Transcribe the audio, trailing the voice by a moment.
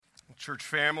Church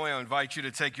family, I invite you to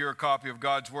take your copy of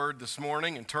God's Word this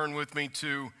morning and turn with me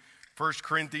to 1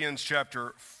 Corinthians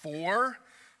chapter 4.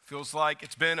 Feels like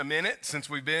it's been a minute since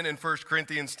we've been in 1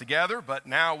 Corinthians together, but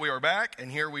now we are back,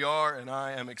 and here we are, and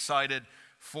I am excited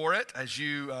for it. As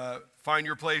you find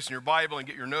your place in your Bible and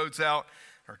get your notes out,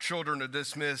 our children are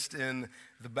dismissed in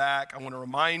the back. I want to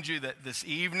remind you that this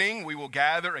evening we will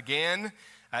gather again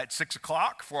at 6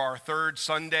 o'clock for our third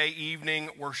Sunday evening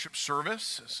worship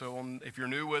service. So if you're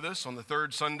new with us, on the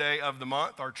third Sunday of the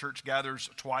month, our church gathers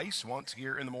twice, once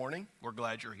here in the morning. We're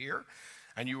glad you're here.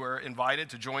 And you are invited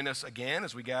to join us again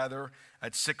as we gather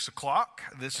at 6 o'clock.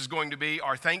 This is going to be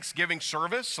our Thanksgiving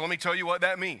service. So let me tell you what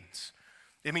that means.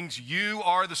 It means you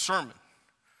are the sermon.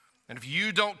 And if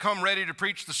you don't come ready to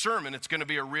preach the sermon, it's going to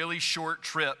be a really short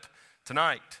trip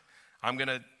tonight. I'm going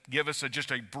to give us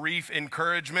just a brief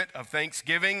encouragement of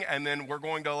Thanksgiving, and then we're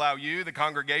going to allow you, the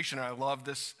congregation, and I love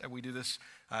this, we do this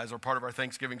as our part of our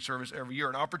Thanksgiving service every year,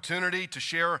 an opportunity to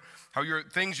share how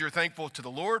things you're thankful to the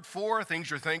Lord for, things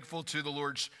you're thankful to the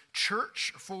Lord's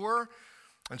church for.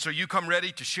 And so you come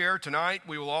ready to share tonight.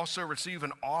 We will also receive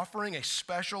an offering, a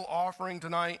special offering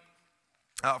tonight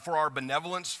for our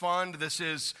benevolence fund. This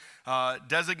is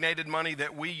designated money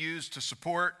that we use to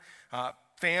support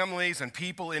families and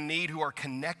people in need who are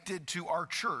connected to our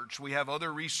church. We have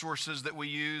other resources that we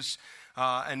use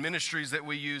and ministries that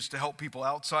we use to help people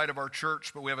outside of our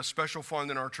church, but we have a special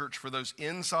fund in our church for those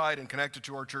inside and connected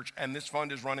to our church, and this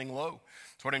fund is running low.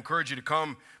 So I'd encourage you to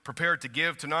come prepared to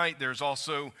give tonight. There's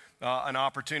also an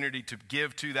opportunity to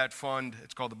give to that fund.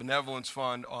 It's called the Benevolence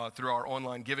Fund through our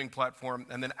online giving platform.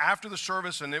 And then after the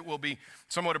service, and it will be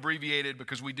somewhat abbreviated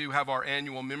because we do have our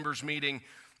annual members meeting,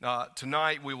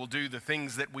 tonight we will do the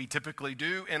things that we typically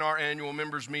do in our annual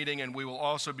members meeting, and we will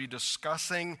also be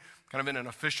discussing, kind of in an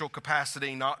official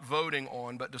capacity, not voting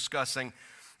on, but discussing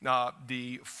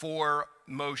the 4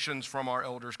 motions from our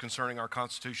elders concerning our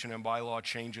constitution and bylaw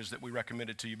changes that we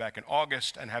recommended to you back in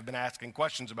August and have been asking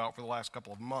questions about for the last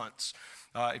couple of months.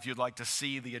 If you'd like to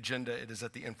see the agenda, it is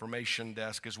at the information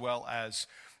desk, as well as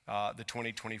the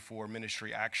 2024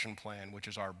 Ministry Action Plan, which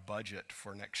is our budget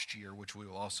for next year, which we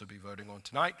will also be voting on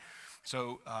tonight.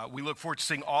 So we look forward to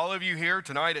seeing all of you here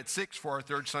tonight at 6 for our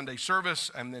third Sunday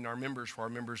service, and then our members for our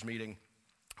members meeting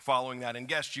following that. And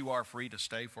guests, you are free to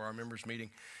stay for our members meeting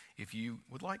if you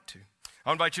would like to.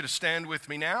 I'll invite you to stand with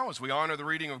me now as we honor the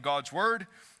reading of God's Word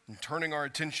and turning our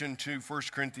attention to 1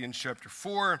 Corinthians chapter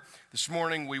 4. This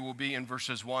morning we will be in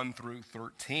verses 1 through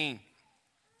 13.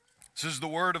 This is the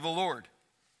word of the Lord.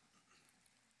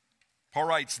 Paul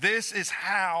writes, "This is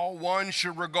how one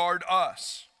should regard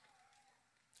us,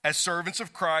 as servants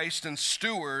of Christ and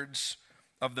stewards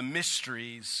of the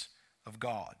mysteries of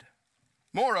God.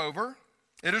 Moreover,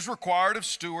 it is required of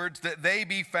stewards that they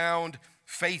be found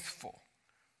faithful.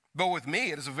 But with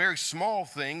me, it is a very small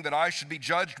thing that I should be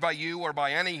judged by you or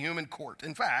by any human court.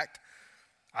 In fact,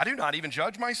 I do not even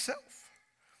judge myself,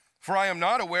 for I am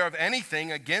not aware of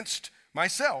anything against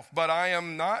myself, but I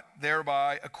am not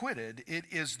thereby acquitted. It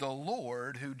is the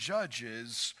Lord who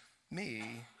judges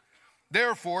me.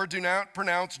 Therefore, do not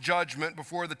pronounce judgment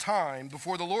before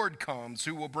the Lord comes,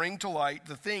 who will bring to light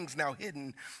the things now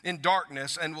hidden in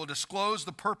darkness and will disclose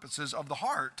the purposes of the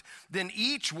heart. Then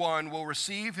each one will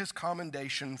receive his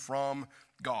commendation from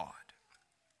God.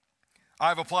 I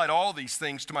have applied all these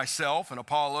things to myself and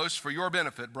Apollos for your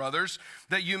benefit, brothers,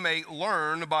 that you may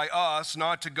learn by us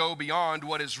not to go beyond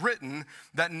what is written,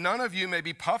 that none of you may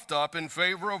be puffed up in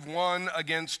favor of one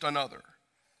against another.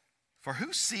 For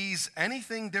who sees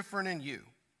anything different in you?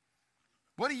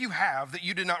 What do you have that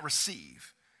you did not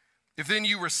receive? If then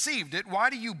you received it, why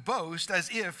do you boast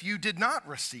as if you did not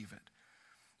receive it?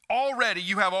 Already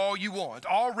you have all you want.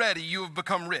 Already you have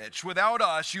become rich. Without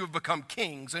us you have become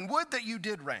kings, and would that you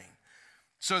did reign,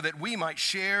 so that we might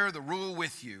share the rule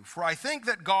with you. For I think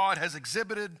that God has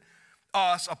exhibited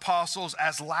us apostles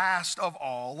as last of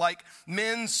all, like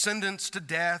men sentenced to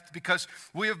death, because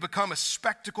we have become a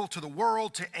spectacle to the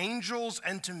world, to angels,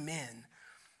 and to men.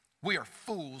 We are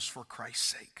fools for Christ's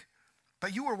sake,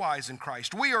 but you are wise in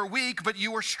Christ. We are weak, but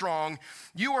you are strong.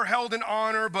 You are held in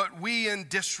honor, but we in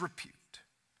disrepute.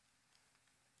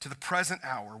 To the present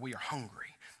hour we are hungry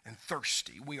and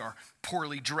thirsty. We are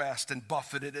poorly dressed and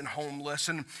buffeted and homeless,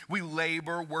 and we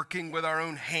labor, working with our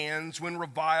own hands. When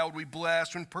reviled, we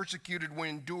bless. When persecuted, we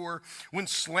endure. When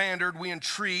slandered, we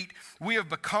entreat. We have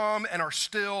become and are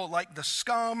still like the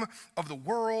scum of the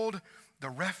world, the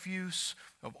refuse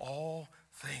of all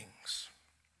things."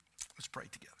 Let's pray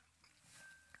together.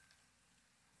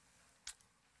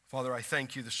 Father, I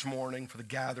thank you this morning for the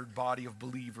gathered body of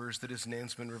believers that is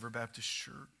Nansemond River Baptist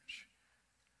Church.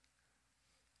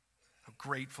 How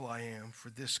grateful I am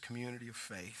for this community of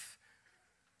faith.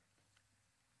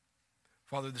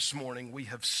 Father, this morning we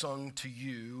have sung to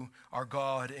you, our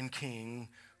God and King,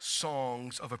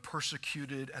 songs of a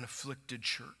persecuted and afflicted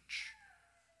church.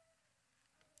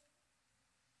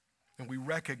 And we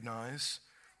recognize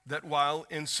that while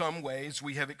in some ways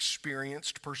we have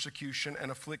experienced persecution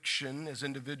and affliction as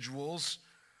individuals,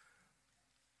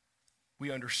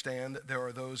 we understand that there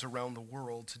are those around the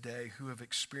world today who have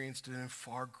experienced it in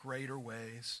far greater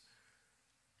ways.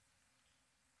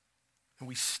 And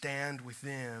we stand with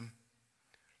them,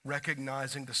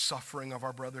 recognizing the suffering of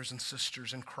our brothers and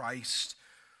sisters in Christ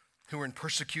who are in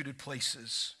persecuted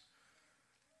places,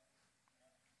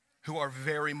 who are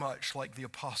very much like the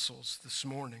apostles this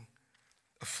morning,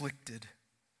 afflicted,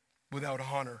 without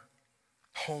honor,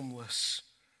 homeless,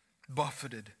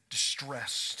 buffeted,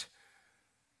 distressed,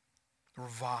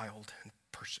 reviled and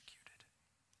persecuted,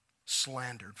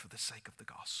 slandered for the sake of the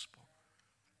gospel.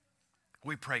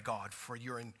 We pray, God, for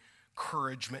your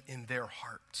encouragement in their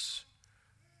hearts,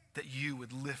 that you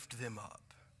would lift them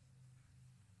up.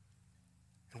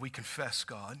 And we confess,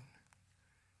 God,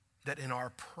 that in our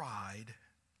pride,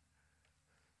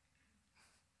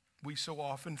 we so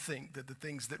often think that the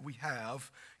things that we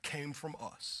have came from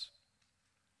us,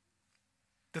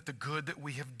 that the good that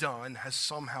we have done has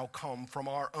somehow come from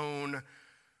our own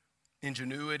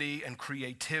ingenuity and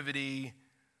creativity,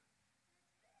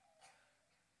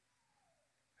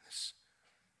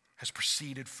 has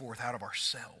proceeded forth out of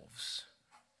ourselves.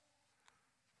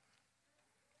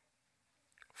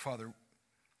 Father,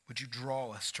 would you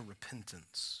draw us to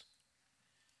repentance?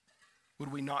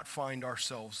 Would we not find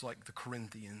ourselves like the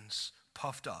Corinthians,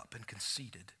 puffed up and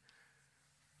conceited?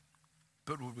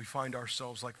 But would we find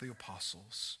ourselves like the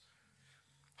apostles,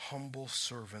 humble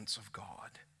servants of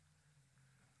God?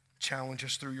 Challenge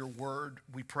us through your word,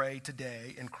 we pray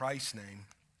today in Christ's name.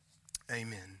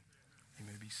 Amen. You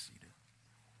may be seated.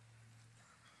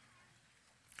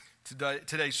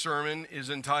 Today's sermon is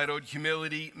entitled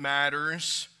Humility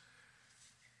Matters.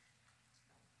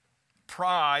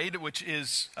 Pride, which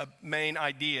is a main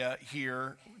idea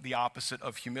here, the opposite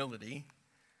of humility,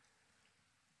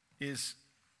 is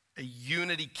a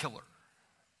unity killer.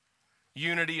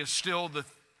 Unity is still the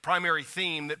primary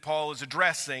theme that Paul is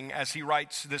addressing as he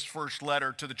writes this first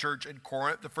letter to the church at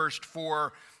Corinth. The first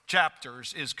 4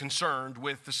 chapters is concerned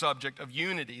with the subject of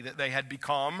unity, that they had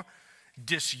become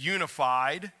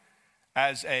disunified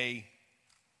as a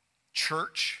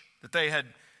church, that they had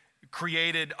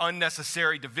created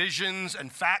unnecessary divisions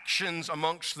and factions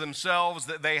amongst themselves,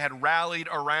 that they had rallied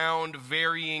around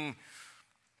varying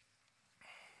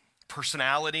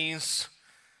personalities,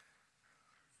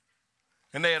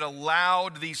 and they had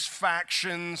allowed these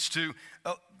factions to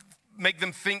make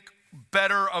them think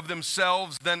better of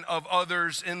themselves than of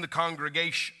others in the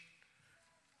congregation.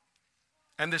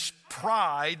 And this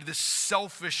pride, this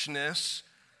selfishness,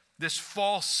 this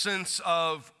false sense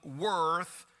of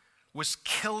worth was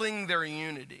killing their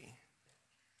unity.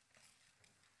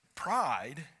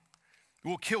 Pride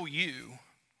will kill you.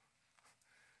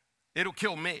 It'll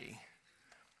kill me.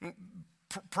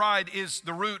 Pride is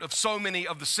the root of so many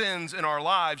of the sins in our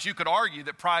lives. You could argue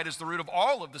that pride is the root of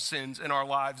all of the sins in our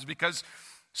lives, because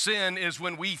sin is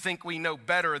when we think we know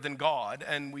better than God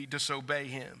and we disobey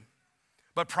him.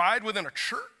 But pride within a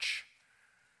church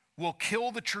will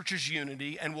kill the church's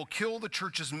unity and will kill the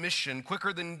church's mission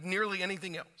quicker than nearly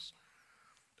anything else.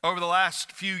 Over the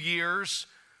last few years,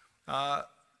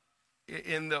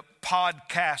 in the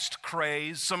podcast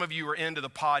craze, some of you are into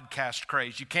the podcast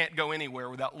craze. You can't go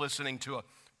anywhere without listening to a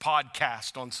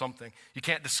podcast on something. You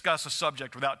can't discuss a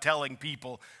subject without telling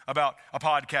people about a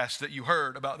podcast that you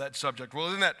heard about that subject.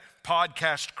 Well, in that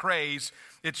podcast craze,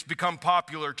 it's become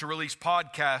popular to release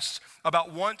podcasts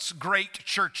about once great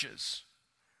churches.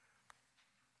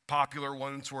 Popular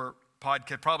ones were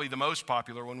probably the most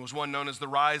popular one was one known as The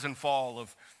Rise and Fall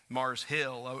of Mars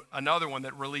Hill. Another one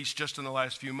that released just in the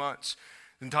last few months,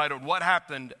 entitled What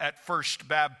Happened at First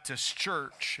Baptist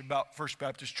Church, about First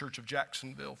Baptist Church of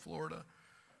Jacksonville, Florida.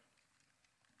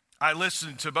 I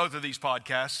listened to both of these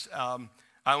podcasts.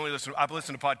 I listen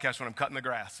to podcasts when I'm cutting the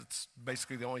grass. It's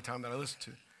basically the only time that I listen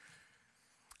to.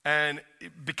 And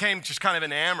it became just kind of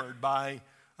enamored by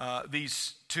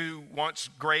these two once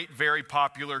great, very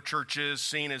popular churches,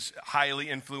 seen as highly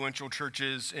influential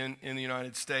churches in the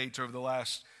United States over the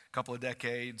last couple of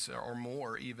decades or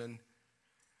more even.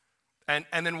 And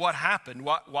then what happened?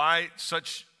 Why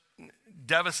such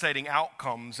devastating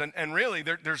outcomes? And really,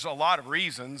 there's a lot of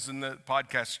reasons, and the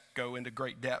podcasts go into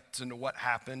great depths into what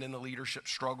happened and the leadership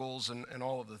struggles and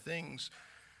all of the things.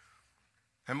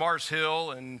 And Mars Hill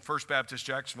and First Baptist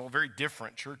Jacksonville, very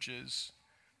different churches.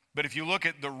 But if you look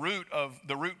at the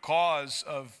root cause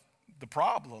of the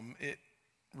problem, it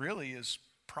really is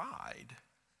pride.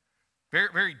 Very,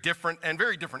 very different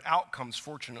outcomes,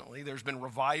 fortunately. There's been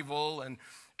revival and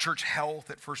church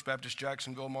health at First Baptist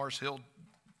Jacksonville. Mars Hill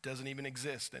doesn't even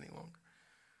exist any longer.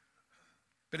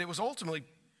 But it was ultimately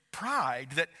pride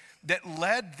that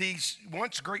led these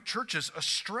once great churches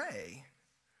astray.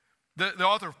 The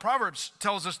author of Proverbs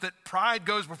tells us that pride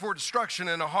goes before destruction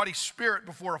and a haughty spirit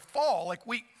before a fall. Like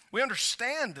we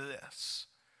understand this.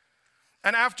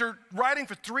 And after writing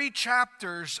for 3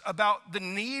 chapters about the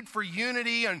need for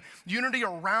unity and unity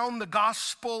around the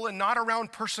gospel and not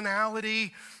around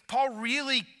personality, Paul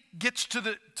really gets to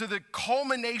the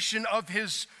culmination of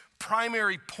his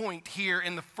primary point here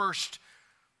in the first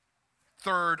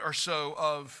third or so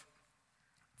of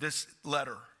this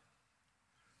letter.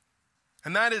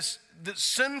 And that is the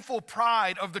sinful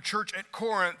pride of the church at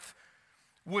Corinth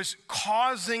was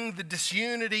causing the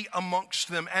disunity amongst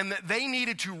them, and that they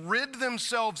needed to rid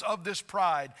themselves of this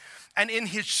pride. And in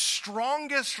his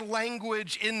strongest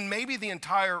language in maybe the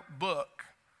entire book,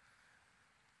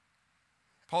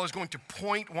 Paul is going to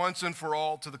point once and for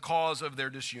all to the cause of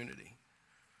their disunity,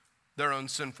 their own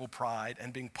sinful pride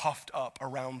and being puffed up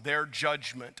around their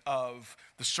judgment of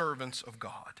the servants of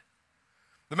God.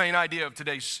 The main idea of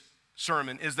today's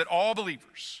sermon is that all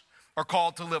believers are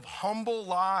called to live humble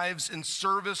lives in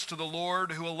service to the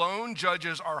Lord, who alone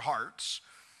judges our hearts,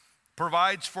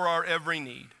 provides for our every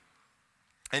need,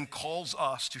 and calls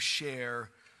us to share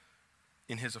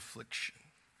in his affliction.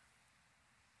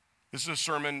 This is a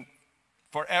sermon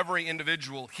for every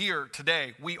individual here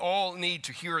today. We all need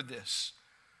to hear this,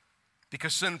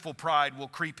 because sinful pride will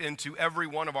creep into every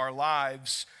one of our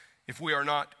lives if we are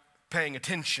not paying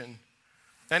attention.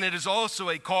 And it is also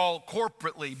a call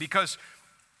corporately, because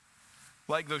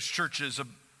like those churches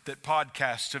that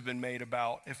podcasts have been made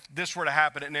about, if this were to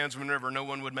happen at Nansemond River, no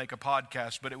one would make a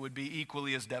podcast, but it would be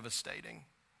equally as devastating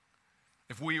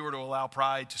if we were to allow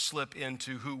pride to slip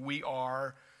into who we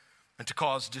are and to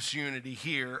cause disunity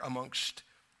here amongst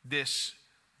this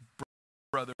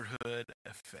brotherhood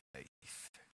of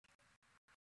faith.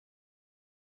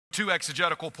 2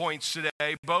 exegetical points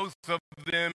today, both of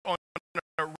them on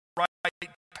a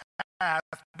right path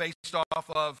based off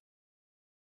of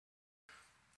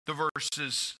the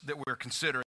verses that we're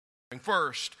considering.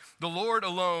 First, the Lord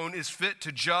alone is fit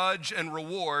to judge and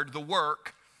reward the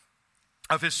work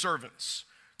of his servants.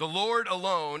 The Lord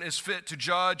alone is fit to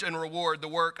judge and reward the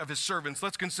work of his servants.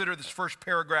 Let's consider this first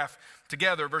paragraph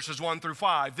together, verses 1 through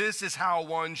 5. This is how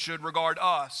one should regard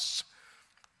us.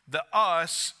 The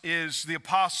us is the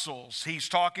apostles. He's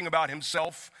talking about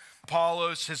himself,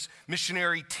 Apollos, his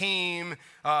missionary team,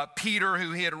 Peter,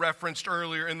 who he had referenced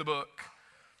earlier in the book,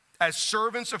 as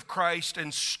servants of Christ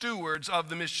and stewards of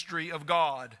the mystery of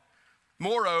God.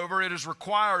 Moreover, it is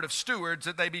required of stewards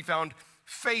that they be found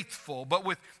faithful. But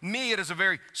with me, it is a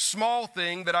very small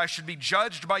thing that I should be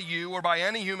judged by you or by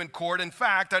any human court. In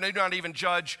fact, I do not even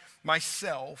judge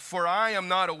myself, for I am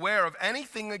not aware of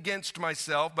anything against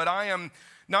myself, but I am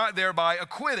not thereby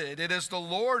acquitted. It is the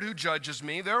Lord who judges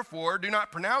me. Therefore, do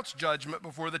not pronounce judgment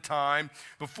before the time,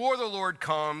 before the Lord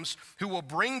comes, who will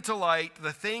bring to light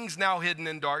the things now hidden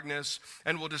in darkness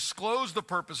and will disclose the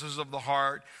purposes of the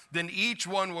heart. Then each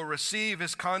one will receive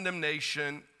his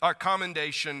commendation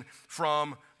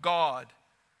from God.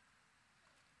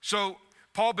 So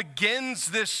Paul begins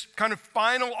this kind of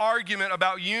final argument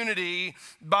about unity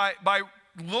by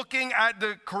looking at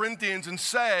the Corinthians and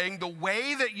saying the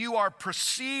way that you are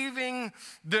perceiving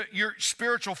your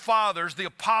spiritual fathers, the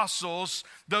apostles,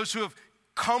 those who have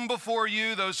come before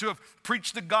you, those who have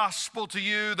preached the gospel to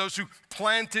you, those who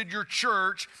planted your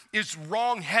church, is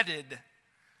wrong-headed.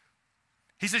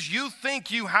 He says, you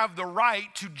think you have the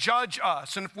right to judge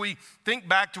us. And if we think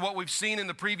back to what we've seen in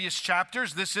the previous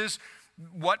chapters, this is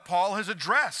what Paul has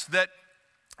addressed, that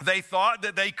they thought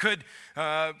that they could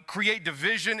create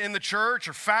division in the church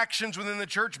or factions within the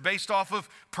church based off of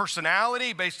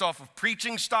personality, based off of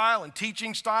preaching style and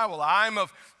teaching style. Well, I'm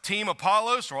of Team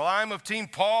Apollos, or I'm of Team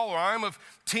Paul, or I'm of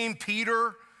Team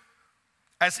Peter,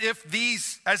 as if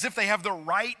they have the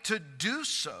right to do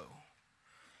so.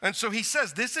 And so he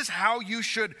says, this is how you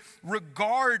should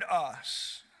regard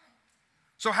us.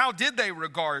 So how did they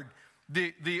regard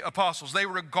the apostles? They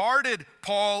regarded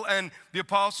Paul and the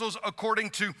apostles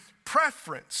according to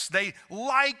preference. They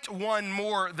liked one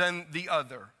more than the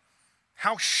other.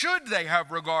 How should they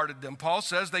have regarded them? Paul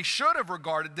says they should have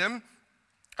regarded them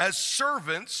as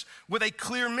servants with a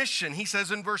clear mission. He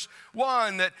says in verse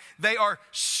 1 that they are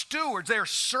stewards, they are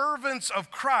servants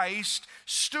of Christ,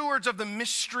 stewards of the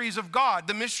mysteries of God.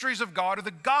 The mysteries of God are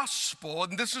the gospel,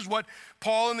 and this is what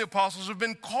Paul and the apostles have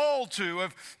been called to,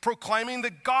 of proclaiming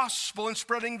the gospel and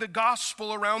spreading the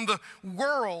gospel around the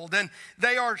world. And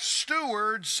they are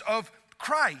stewards of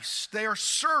Christ. They are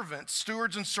servants.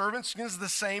 Stewards and servants is the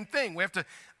same thing. We have to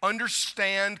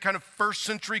understand kind of first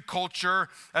century culture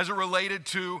as it related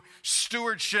to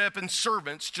stewardship and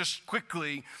servants. Just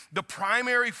quickly, the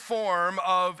primary form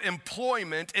of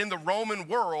employment in the Roman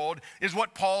world is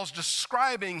what Paul's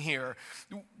describing here.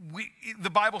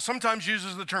 The Bible sometimes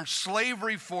uses the term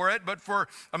slavery for it, but for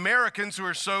Americans who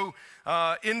are so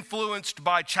influenced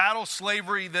by chattel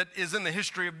slavery that is in the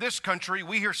history of this country,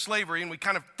 we hear slavery and we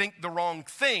kind of think the wrong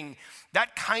thing.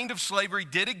 That kind of slavery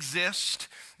did exist,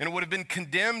 and it would have been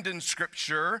condemned in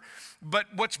Scripture. But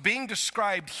what's being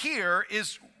described here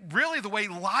is really the way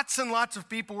lots and lots of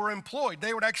people were employed.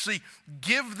 They would actually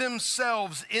give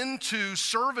themselves into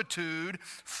servitude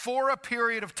for a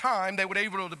period of time. They would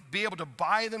be able to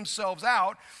buy themselves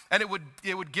out, and it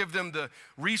would give them the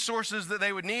resources that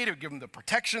they would need. It would give them the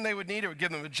protection they would need. It would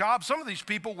give them a job. Some of these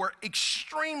people were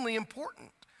extremely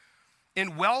important.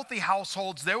 In wealthy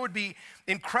households, there would be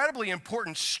incredibly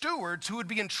important stewards who would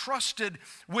be entrusted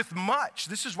with much.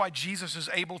 This is why Jesus is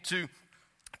able to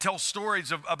tell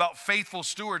stories about faithful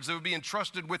stewards that would be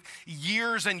entrusted with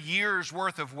years and years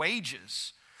worth of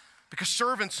wages. Because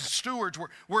servants and stewards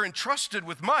were entrusted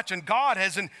with much, and God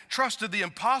has entrusted the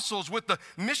apostles with the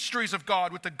mysteries of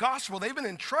God, with the gospel. They've been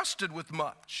entrusted with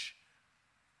much.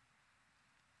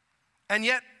 And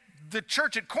yet, the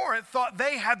church at Corinth thought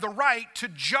they had the right to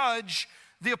judge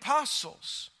the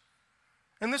apostles.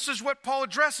 And this is what Paul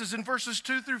addresses in verses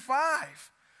 2 through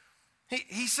 5.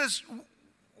 He says,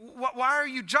 why are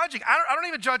you judging? I don't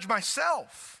even judge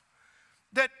myself.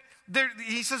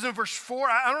 He says in verse 4,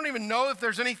 I don't even know if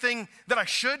there's anything that I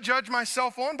should judge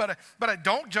myself on, but I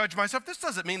don't judge myself. This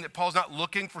doesn't mean that Paul's not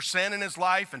looking for sin in his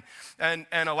life and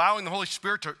allowing the Holy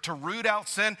Spirit to root out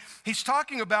sin. He's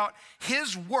talking about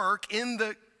his work in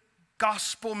the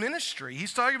gospel ministry.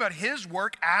 He's talking about his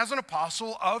work as an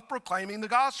apostle of proclaiming the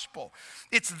gospel.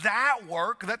 It's that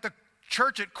work that the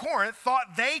church at Corinth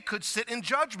thought they could sit in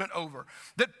judgment over.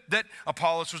 That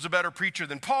Apollos was a better preacher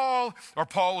than Paul, or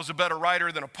Paul was a better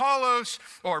writer than Apollos,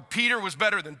 or Peter was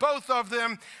better than both of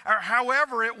them, or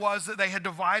however it was that they had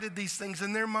divided these things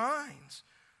in their minds.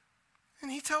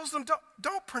 And he tells them,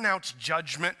 don't pronounce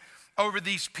judgment over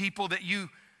these people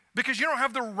because you don't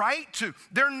have the right to.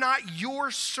 They're not your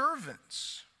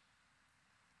servants.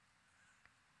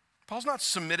 Paul's not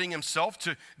submitting himself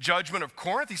to judgment of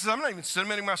Corinth. He says, I'm not even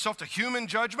submitting myself to human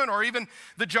judgment or even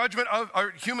the judgment of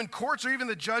or human courts or even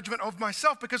the judgment of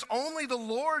myself, because only the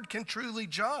Lord can truly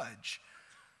judge.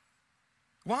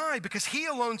 Why? Because he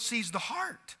alone sees the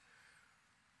heart.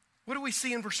 What do we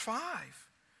see in verse 5?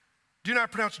 Do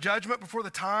not pronounce judgment before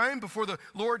the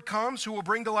Lord comes, who will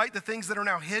bring to light the things that are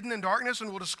now hidden in darkness and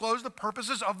will disclose the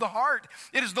purposes of the heart.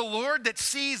 It is the Lord that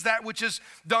sees that which is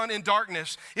done in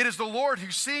darkness. It is the Lord who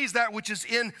sees that which is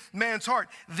in man's heart.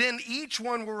 Then each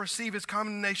one will receive his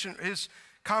commendation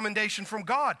from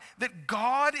God. That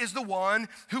God is the one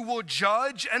who will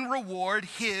judge and reward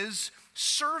his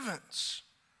servants.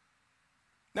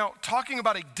 Now, talking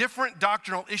about a different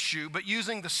doctrinal issue, but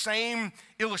using the same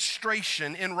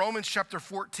illustration, in Romans chapter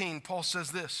 14, Paul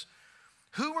says this: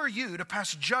 who are you to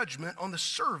pass judgment on the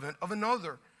servant of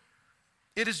another?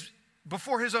 It is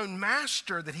before his own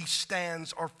master that he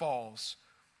stands or falls,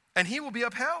 and he will be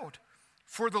upheld,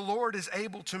 for the Lord is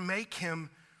able to make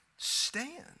him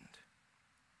stand.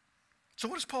 So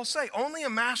what does Paul say? Only a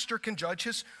master can judge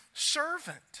his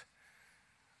servant.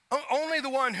 Only the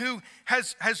one who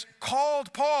has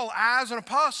called Paul as an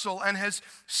apostle and has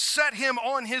set him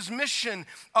on his mission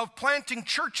of planting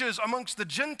churches amongst the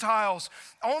Gentiles,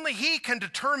 only he can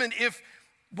determine if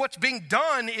what's being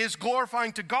done is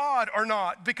glorifying to God or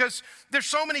not. Because there's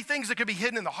so many things that can be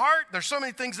hidden in the heart. There's so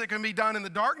many things that can be done in the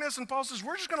darkness. And Paul says,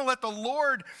 we're just going to let the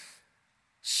Lord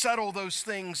settle those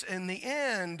things in the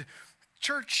end.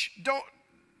 Church,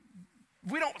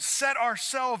 we don't set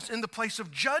ourselves in the place of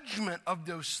judgment of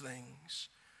those things.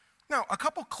 Now, a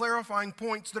couple clarifying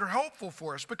points that are helpful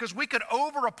for us, because we could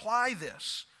over-apply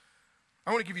this.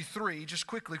 I want to give you three just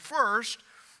quickly. First,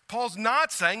 Paul's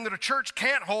not saying that a church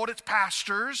can't hold its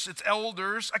pastors, its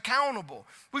elders accountable.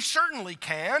 We certainly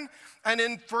can. And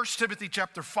in 1 Timothy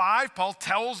chapter 5, Paul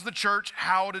tells the church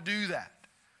how to do that.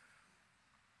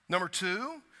 Number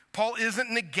two, Paul isn't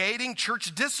negating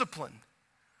church discipline.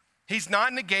 He's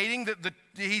not negating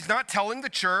he's not telling the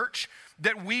church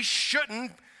that we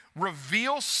shouldn't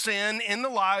reveal sin in the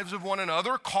lives of one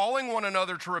another, calling one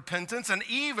another to repentance, and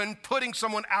even putting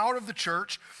someone out of the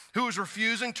church who is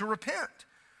refusing to repent.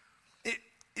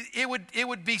 It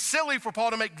would be silly for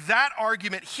Paul to make that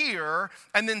argument here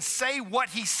and then say what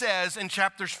he says in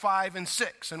chapters 5 and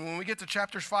 6. And when we get to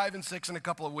chapters 5 and 6 in a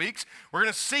couple of weeks, we're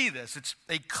going to see this. It's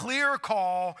a clear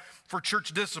call for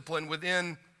church discipline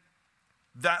within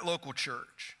that local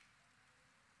church.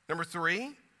 Number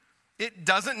 3, it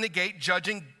doesn't negate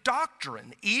judging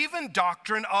doctrine, even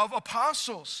doctrine of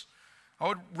apostles. I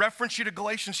would reference you to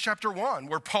Galatians chapter 1,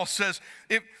 where Paul says,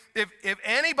 if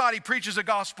anybody preaches a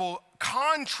gospel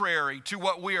contrary to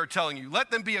what we are telling you, let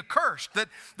them be accursed. That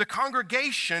the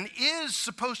congregation is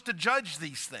supposed to judge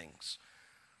these things.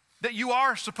 That you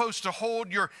are supposed to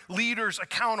hold your leaders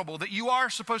accountable. That you are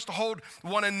supposed to hold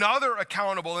one another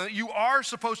accountable. And that you are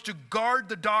supposed to guard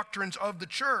the doctrines of the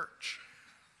church.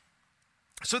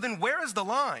 So then where is the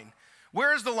line?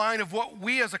 Where is the line of what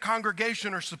we as a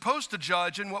congregation are supposed to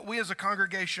judge and what we as a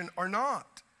congregation are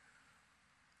not?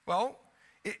 Well,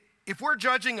 if we're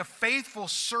judging a faithful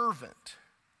servant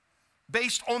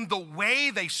based on the way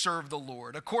they serve the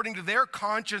Lord, according to their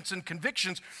conscience and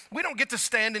convictions, we don't get to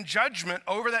stand in judgment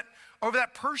over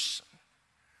that person.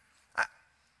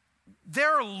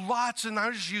 There are lots, and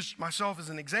I'll just use myself as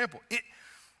an example.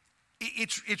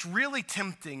 It's really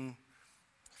tempting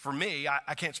for me,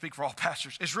 I can't speak for all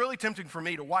pastors, it's really tempting for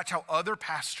me to watch how other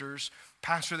pastors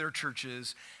pastor their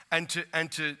churches and to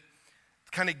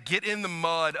kind of get in the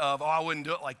mud of, I wouldn't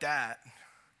do it like that.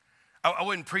 I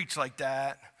wouldn't preach like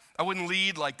that. I wouldn't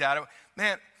lead like that.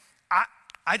 Man,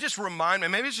 I just remind me,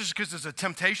 maybe it's just because it's a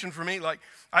temptation for me, like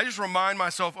I just remind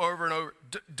myself over and over,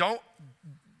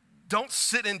 don't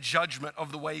sit in judgment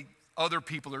of the way other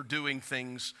people are doing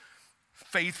things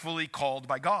faithfully called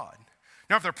by God.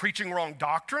 Now, if they're preaching wrong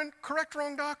doctrine, correct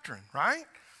wrong doctrine, right?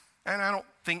 And I don't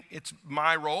think it's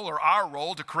my role or our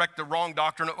role to correct the wrong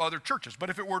doctrine of other churches. But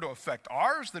if it were to affect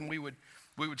ours, then we would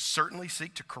certainly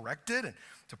seek to correct it and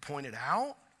to point it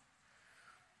out.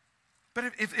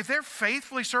 But if they're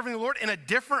faithfully serving the Lord in a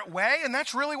different way, and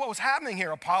that's really what was happening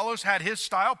here. Apollos had his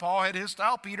style, Paul had his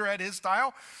style, Peter had his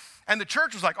style. And the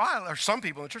church was like, there's some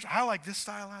people in the church, I like this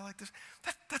style, I like this.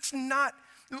 That's not...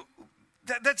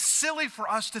 That's silly for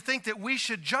us to think that we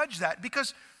should judge that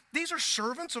because these are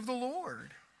servants of the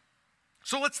Lord.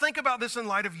 So let's think about this in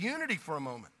light of unity for a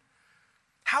moment.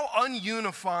 How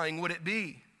ununifying would it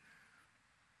be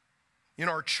in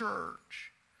our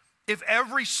church if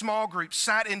every small group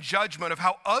sat in judgment of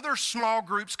how other small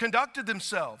groups conducted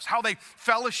themselves, how they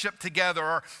fellowshiped together,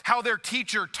 or how their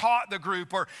teacher taught the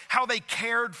group, or how they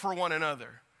cared for one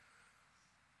another?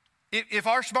 If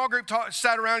our small group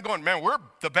sat around going, man, we're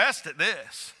the best at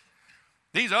this.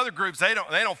 These other groups, they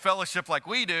don't fellowship like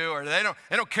we do, or they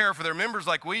don't care for their members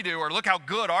like we do, or look how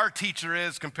good our teacher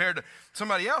is compared to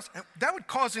somebody else. That would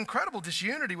cause incredible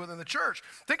disunity within the church.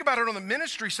 Think about it on the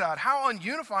ministry side. How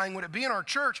ununifying would it be in our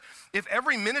church if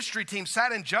every ministry team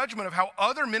sat in judgment of how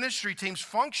other ministry teams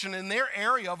function in their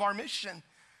area of our mission?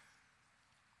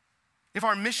 If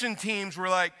our mission teams were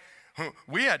like,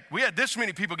 we had this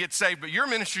many people get saved, but your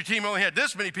ministry team only had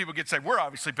this many people get saved. We're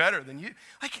obviously better than you.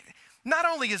 Like, not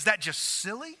only is that just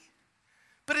silly,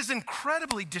 but it's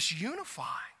incredibly disunifying.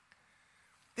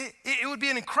 It would be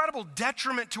an incredible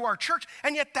detriment to our church,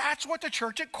 and yet that's what the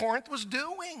church at Corinth was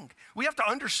doing. We have to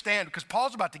understand, because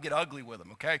Paul's about to get ugly with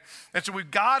them, okay? And so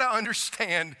we've got to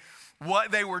understand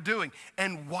what they were doing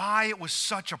and why it was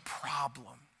such a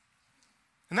problem.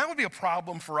 And that would be a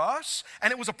problem for us,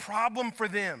 and it was a problem for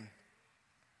them.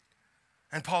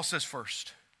 And Paul says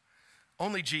first,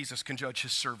 only Jesus can judge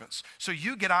his servants. So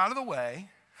you get out of the way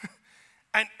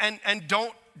and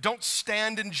don't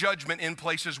stand in judgment in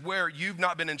places where you've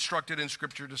not been instructed in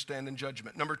Scripture to stand in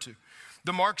judgment. Number 2,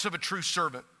 the marks of a true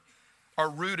servant are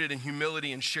rooted in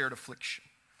humility and shared affliction.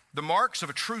 The marks of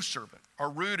a true servant are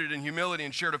rooted in humility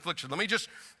and shared affliction. Let me just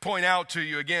point out to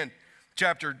you again,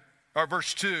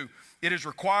 verse 2, it is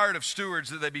required of stewards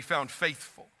that they be found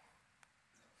faithful.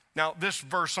 Now, this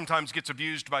verse sometimes gets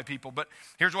abused by people, but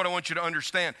here's what I want you to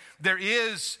understand. There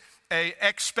is an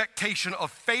expectation of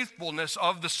faithfulness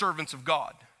of the servants of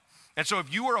God. And so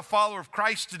if you are a follower of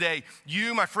Christ today,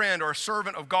 you, my friend, are a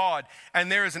servant of God,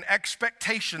 and there is an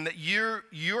expectation that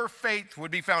your faith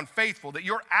would be found faithful, that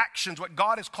your actions, what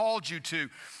God has called you to,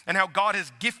 and how God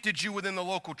has gifted you within the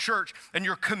local church, and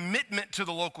your commitment to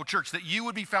the local church, that you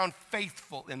would be found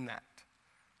faithful in that.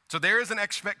 So there is an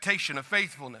expectation of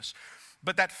faithfulness.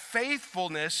 But that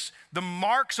faithfulness, the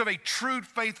marks of a true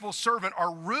faithful servant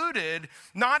are rooted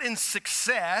not in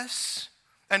success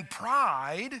and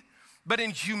pride, but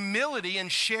in humility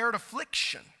and shared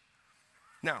affliction.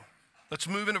 Now, Let's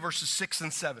move into verses 6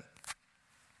 and 7.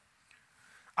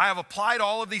 I have applied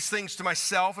all of these things to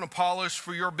myself and Apollos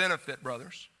for your benefit,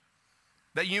 brothers,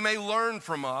 that you may learn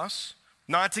from us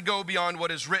not to go beyond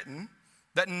what is written,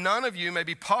 that none of you may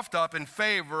be puffed up in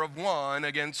favor of one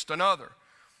against another.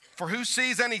 For who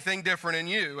sees anything different in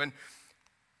you? And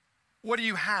what do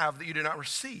you have that you did not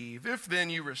receive? If then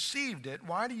you received it,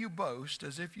 why do you boast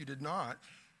as if you did not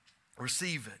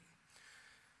receive it?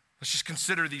 Let's just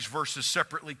consider these verses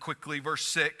separately quickly. Verse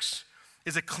 6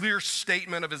 is a clear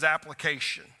statement of his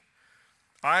application.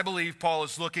 I believe Paul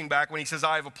is looking back when he says,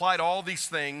 I have applied all these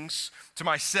things to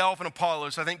myself and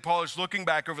Apollos. I think Paul is looking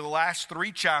back over the last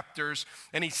 3 chapters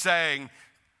and he's saying,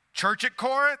 Church at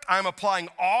Corinth, I'm applying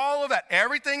all of that,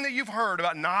 everything that you've heard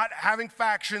about not having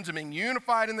factions and being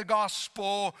unified in the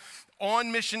gospel,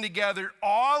 on mission together,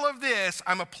 all of this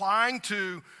I'm applying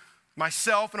to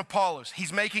myself and Apollos.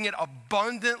 He's making it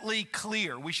abundantly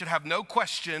clear. We should have no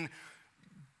question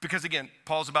because, again,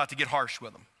 Paul's about to get harsh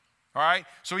with them. All right?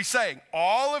 So he's saying,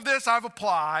 all of this I've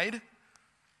applied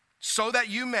so that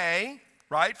you may,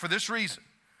 right, for this reason,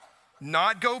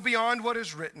 not go beyond what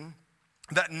is written,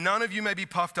 that none of you may be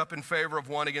puffed up in favor of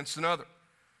one against another.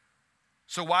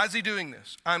 So why is he doing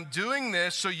this? I'm doing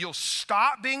this so you'll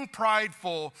stop being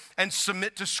prideful and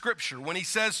submit to Scripture. When he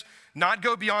says not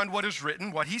go beyond what is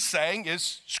written, what he's saying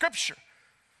is Scripture.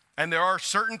 And there are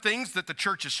certain things that the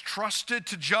church is trusted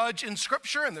to judge in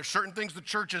Scripture, and there's certain things the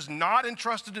church is not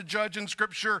entrusted to judge in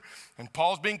Scripture. And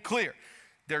Paul's being clear.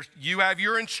 You have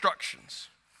your instructions,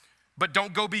 but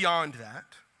don't go beyond that.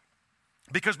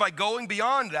 Because by going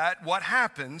beyond that, what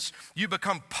happens? You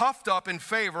become puffed up in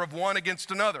favor of one against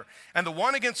another. And the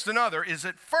one against another is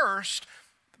at first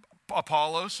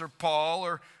Apollos or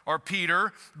Paul or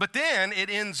Peter, but then it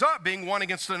ends up being one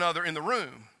against another in the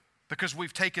room because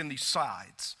we've taken these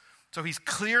sides. So he's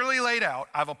clearly laid out,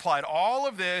 I've applied all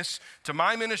of this to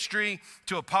my ministry,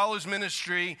 to Apollos'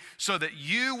 ministry, so that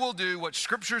you will do what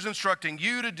Scripture's instructing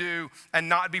you to do and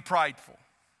not be prideful.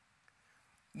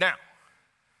 Now,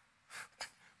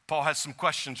 Paul has some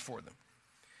questions for them.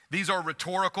 These are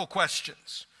rhetorical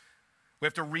questions. We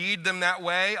have to read them that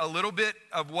way. A little bit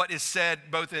of what is said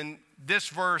both in this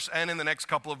verse and in the next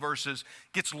couple of verses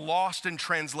gets lost in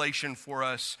translation for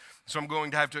us. So I'm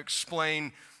going to have to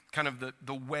explain kind of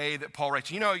the way that Paul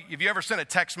writes. You know, have you ever sent a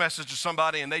text message to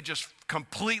somebody and they just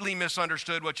completely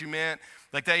misunderstood what you meant?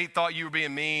 Like they thought you were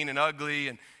being mean and ugly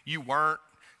and you weren't.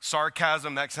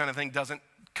 Sarcasm, that kind of thing doesn't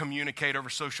communicate over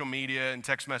social media and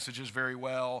text messages very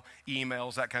well,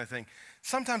 emails, that kind of thing.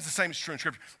 Sometimes the same is true in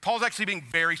Scripture. Paul's actually being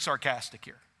very sarcastic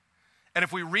here. And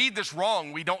if we read this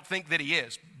wrong, we don't think that he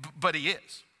is, but he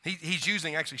is. He's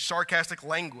using actually sarcastic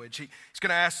language. He's going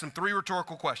to ask them 3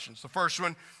 rhetorical questions. The first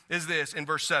one is this in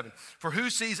verse 7. For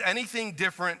who sees anything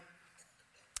different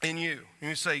in you? And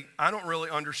you say, I don't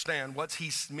really understand what's he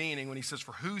meaning when he says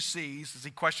for who sees. Is he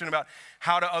questioning about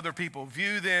how do other people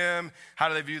view them? How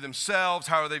do they view themselves?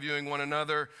 How are they viewing one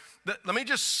another? Let me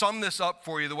just sum this up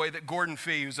for you the way that Gordon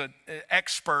Fee, who's an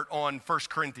expert on 1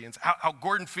 Corinthians, how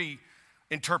Gordon Fee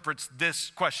interprets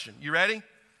this question. You ready?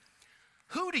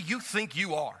 Who do you think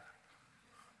you are?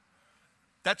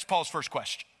 That's Paul's first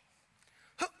question.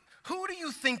 Who do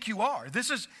you think you are?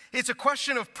 It's a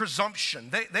question of presumption.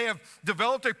 They have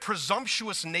developed a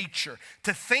presumptuous nature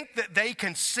to think that they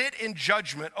can sit in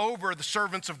judgment over the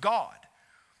servants of God.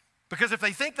 Because if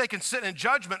they think they can sit in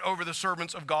judgment over the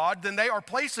servants of God, then they are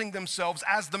placing themselves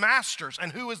as the masters.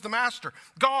 And who is the master?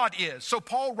 God is. So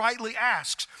Paul rightly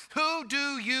asks, who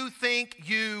do you think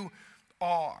you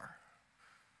are?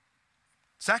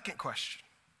 Second question,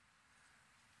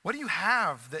 what do you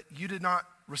have that you did not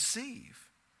receive?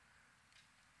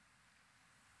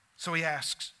 So he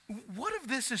asks, what if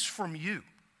this is from you?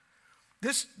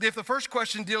 If the first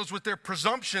question deals with their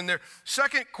presumption, their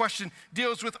second question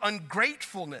deals with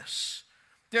ungratefulness.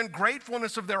 The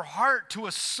ungratefulness of their heart to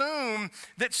assume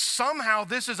that somehow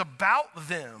this is about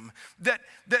them, that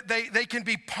they can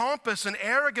be pompous and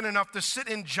arrogant enough to sit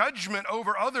in judgment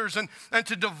over others and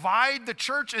to divide the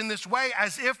church in this way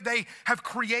as if they have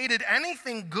created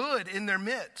anything good in their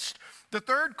midst. The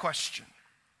third question,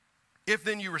 if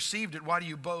then you received it, why do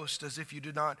you boast as if you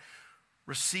did not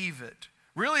receive it?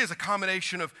 Really is a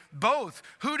combination of both.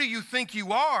 Who do you think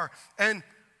you are? And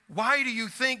why do you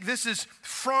think this is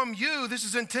from you? This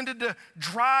is intended to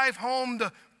drive home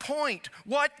the point.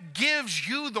 What gives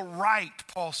you the right,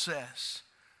 Paul says,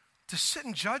 to sit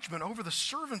in judgment over the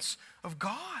servants of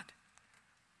God?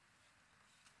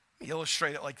 Let me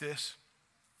illustrate it like this.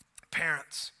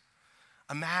 Parents,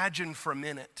 imagine for a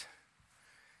minute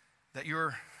that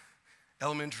your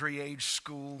elementary age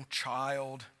school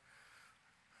child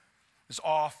is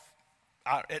off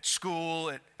at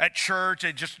school, at church,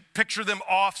 and just picture them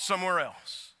off somewhere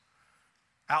else,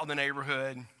 out in the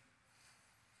neighborhood.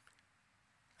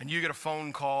 And you get a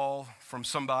phone call from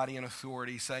somebody in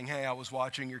authority saying, hey, I was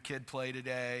watching your kid play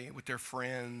today with their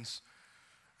friends,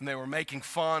 and they were making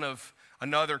fun of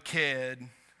another kid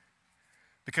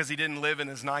because he didn't live in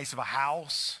as nice of a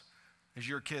house as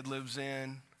your kid lives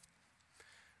in,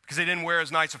 because they didn't wear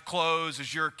as nice of clothes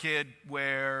as your kid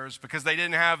wears, because they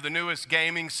didn't have the newest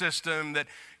gaming system that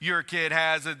your kid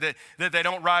has, that they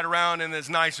don't ride around in as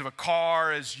nice of a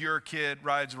car as your kid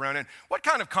rides around in. What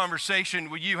kind of conversation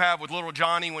would you have with little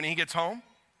Johnny when he gets home?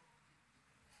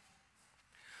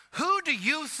 Who do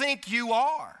you think you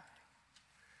are?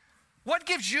 What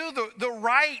gives you the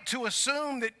right to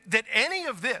assume that any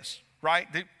of this,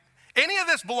 right, that any of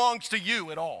this belongs to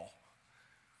you at all?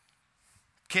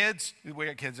 Kids, we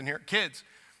got kids in here. Kids,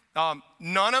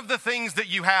 none of the things that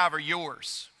you have are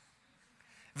yours.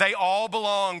 They all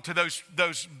belong to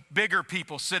those bigger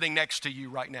people sitting next to you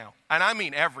right now. And I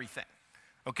mean everything,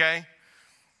 okay?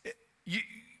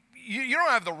 You don't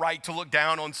have the right to look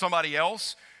down on somebody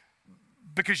else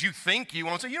because you think you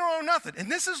want to. You don't own nothing. And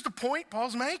this is the point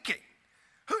Paul's making.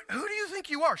 Who do you think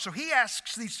you are? So he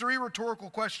asks these three rhetorical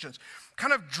questions,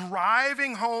 kind of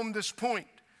driving home this point.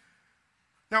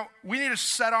 Now, we need to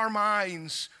set our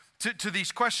minds to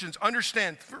these questions.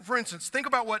 Understand, for instance, think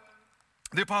about what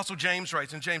the Apostle James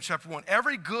writes in James chapter 1.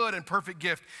 Every good and perfect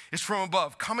gift is from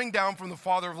above, coming down from the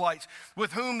Father of lights,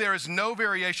 with whom there is no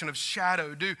variation of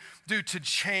shadow due to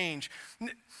change.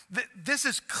 This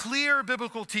is clear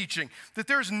biblical teaching, that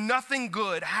there's nothing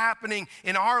good happening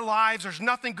in our lives, there's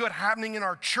nothing good happening in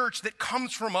our church that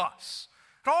comes from us.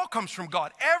 It all comes from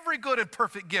God. Every good and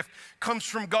perfect gift comes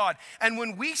from God. And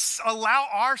when we allow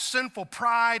our sinful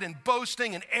pride and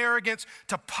boasting and arrogance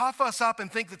to puff us up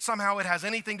and think that somehow it has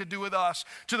anything to do with us,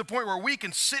 to the point where we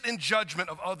can sit in judgment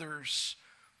of others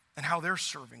and how they're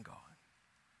serving God.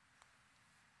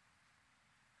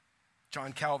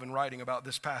 John Calvin, writing about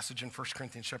this passage in 1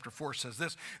 Corinthians chapter 4, says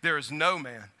this: there is no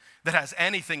man that has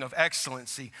anything of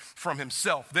excellency from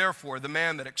himself. Therefore, the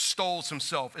man that extols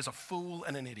himself is a fool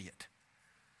and an idiot.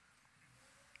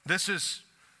 This is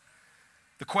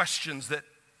the questions that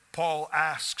Paul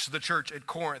asks the church at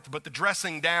Corinth, but the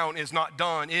dressing down is not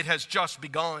done. It has just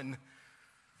begun.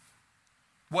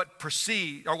 What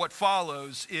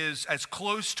follows is as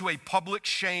close to a public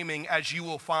shaming as you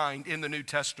will find in the New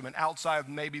Testament, outside of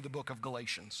maybe the book of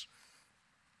Galatians.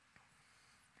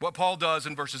 What Paul does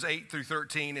in verses 8 through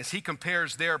 13 is he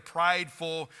compares their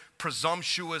prideful,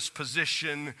 presumptuous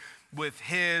position with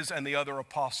his and the other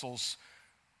apostles'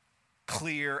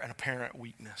 clear and apparent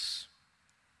weakness.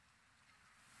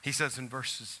 He says in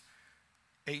verses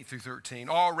 8 through 13,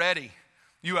 already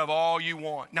you have all you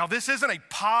want. Now, this isn't a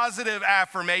positive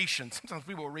affirmation. Sometimes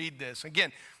people read this.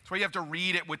 Again, that's why you have to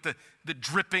read it with the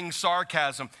dripping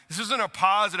sarcasm. This isn't a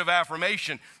positive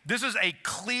affirmation. This is a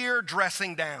clear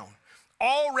dressing down.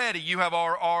 Already you have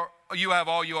all you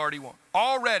already want.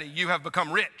 Already you have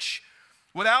become rich.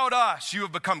 Without us, you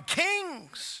have become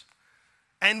kings.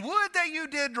 And would that you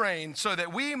did reign, so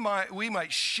that we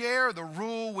might share the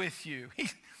rule with you.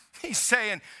 He's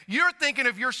saying, you're thinking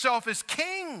of yourself as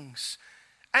kings.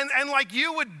 And like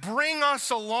you would bring us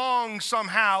along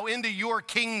somehow into your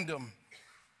kingdom.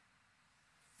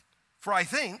 For I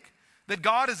think that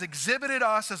God has exhibited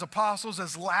us as apostles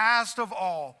as last of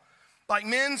all, like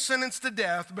men sentenced to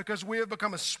death, because we have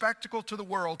become a spectacle to the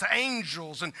world, to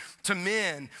angels and to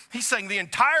men. He's saying the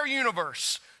entire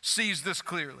universe sees this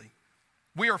clearly.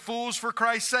 We are fools for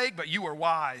Christ's sake, but you are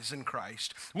wise in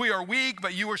Christ. We are weak,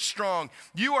 but you are strong.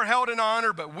 You are held in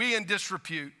honor, but we in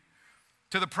disrepute.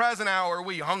 To the present hour,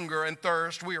 we hunger and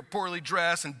thirst. We are poorly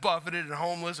dressed and buffeted and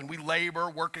homeless, and we labor,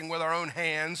 working with our own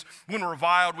hands. When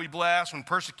reviled, we bless. When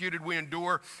persecuted, we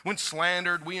endure. When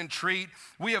slandered, we entreat.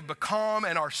 We have become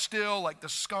and are still like the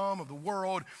scum of the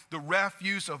world, the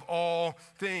refuse of all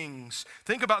things.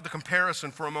 Think about the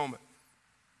comparison for a moment.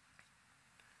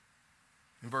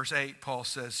 In verse 8, Paul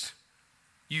says,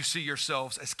 you see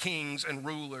yourselves as kings and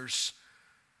rulers,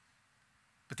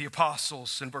 but the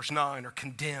apostles in verse 9 are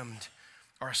condemned,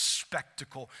 are a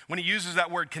spectacle. When he uses that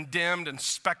word condemned and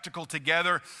spectacle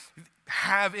together,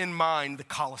 have in mind the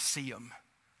Colosseum.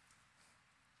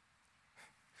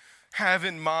 Have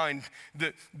in mind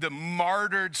the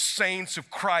martyred saints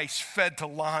of Christ fed to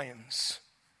lions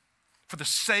for the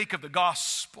sake of the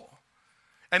gospel.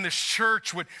 And the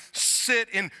church would sit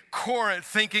in Corinth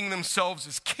thinking themselves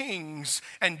as kings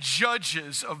and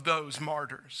judges of those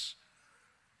martyrs.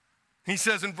 He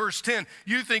says in verse 10,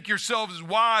 you think yourselves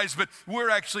wise, but we're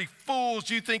actually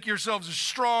fools. You think yourselves are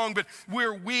strong, but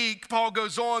we're weak. Paul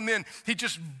goes on then. He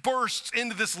just bursts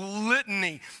into this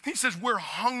litany. He says we're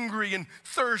hungry and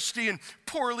thirsty and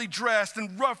poorly dressed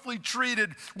and roughly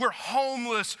treated. We're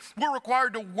homeless. We're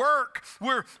required to work.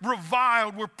 We're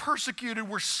reviled. We're persecuted.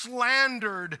 We're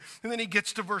slandered. And then he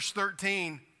gets to verse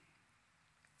 13.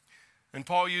 And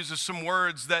Paul uses some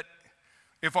words that,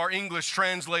 if our English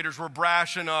translators were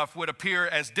brash enough, would appear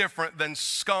as different than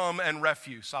scum and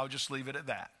refuse. I'll just leave it at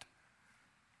that.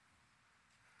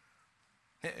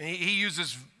 He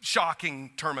uses shocking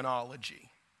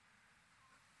terminology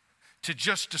to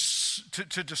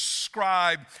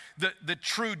describe the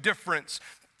true difference.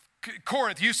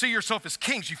 Corinth, you see yourself as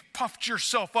kings. You've puffed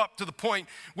yourself up to the point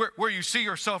where you see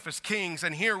yourself as kings,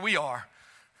 and here we are,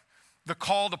 the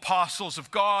called apostles of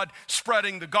God,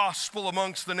 spreading the gospel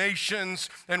amongst the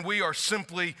nations, and we are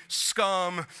simply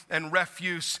scum and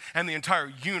refuse, and the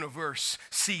entire universe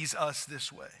sees us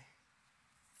this way.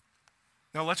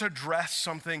 Now let's address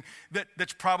something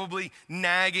that's probably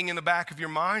nagging in the back of your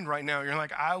mind right now. You're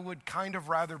like, I would kind of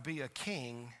rather be a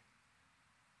king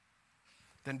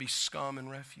than be scum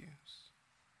and refuse.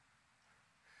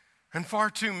 And far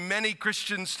too many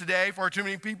Christians today, far too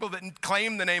many people that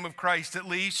claim the name of Christ at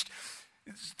least,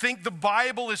 think the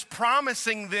Bible is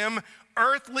promising them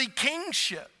earthly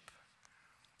kingship.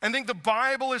 And think the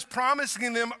Bible is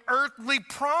promising them earthly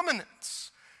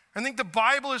prominence. I think the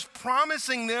Bible is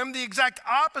promising them the exact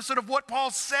opposite of what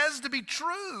Paul says to be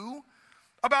true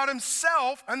about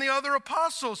himself and the other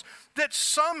apostles. That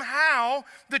somehow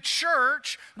the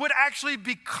church would actually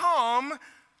become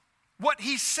what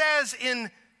he says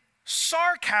in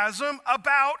sarcasm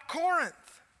about Corinth.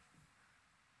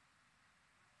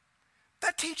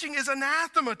 That teaching is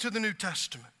anathema to the New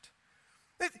Testament.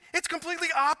 It's completely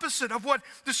opposite of what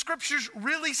the scriptures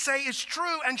really say is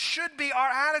true and should be our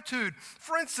attitude.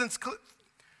 For instance,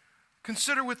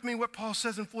 consider with me what Paul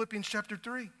says in Philippians chapter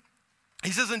 3.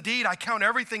 He says, indeed, I count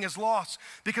everything as loss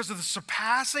because of the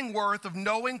surpassing worth of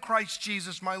knowing Christ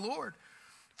Jesus my Lord.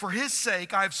 For his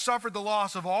sake, I have suffered the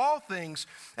loss of all things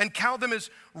and count them as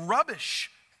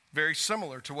rubbish. Very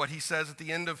similar to what he says at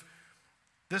the end of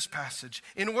this passage.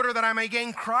 In order that I may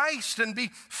gain Christ and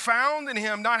be found in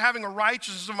him, not having a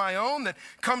righteousness of my own that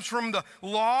comes from the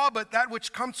law, but that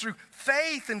which comes through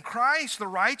faith in Christ, the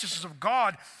righteousness of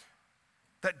God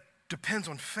that depends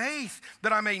on faith,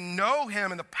 that I may know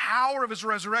him and the power of his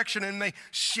resurrection and may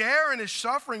share in his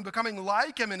suffering, becoming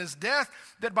like him in his death,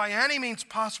 that by any means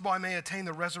possible I may attain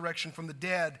the resurrection from the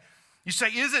dead. You say,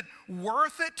 is it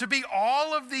worth it to be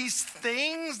all of these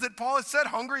things that Paul has said,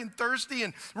 hungry and thirsty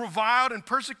and reviled and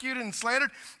persecuted and slandered?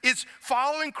 Is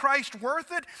following Christ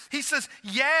worth it? He says,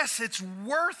 yes, it's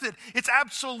worth it. It's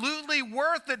absolutely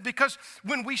worth it, because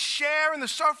when we share in the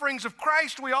sufferings of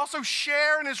Christ, we also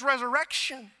share in his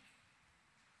resurrection.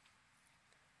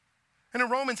 And in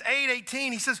Romans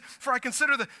 8:18, he says, for I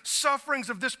consider the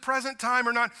sufferings of this present time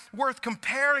are not worth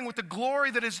comparing with the glory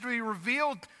that is to be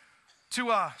revealed to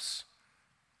us.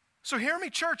 So hear me,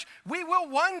 church. We will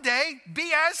one day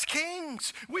be as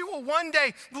kings. We will one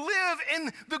day live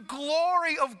in the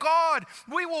glory of God.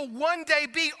 We will one day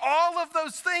be all of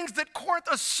those things that Corinth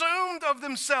assumed of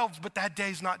themselves, but that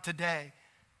day's not today.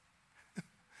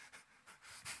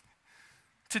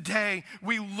 Today,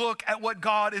 we look at what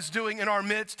God is doing in our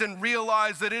midst and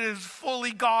realize that it is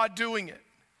fully God doing it.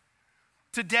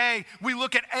 Today, we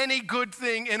look at any good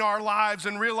thing in our lives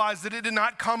and realize that it did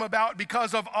not come about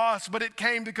because of us, but it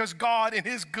came because God in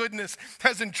his goodness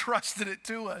has entrusted it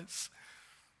to us.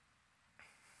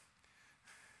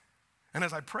 And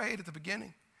as I prayed at the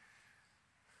beginning,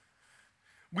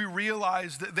 we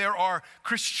realize that there are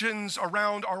Christians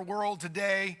around our world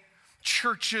today,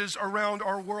 churches around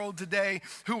our world today,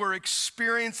 who are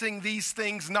experiencing these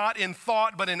things not in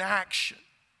thought but in action.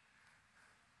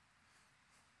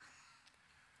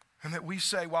 And that we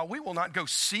say, while we will not go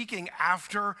seeking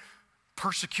after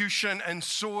persecution and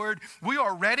sword, we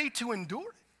are ready to endure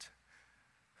it.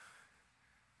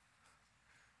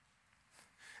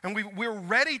 And we're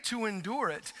ready to endure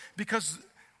it because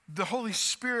the Holy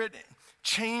Spirit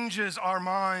changes our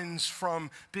minds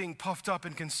from being puffed up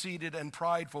and conceited and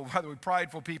prideful. By the way,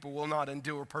 prideful people will not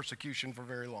endure persecution for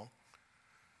very long.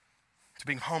 To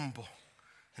being humble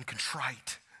and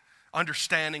contrite,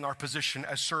 understanding our position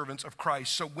as servants of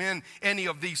Christ. So when any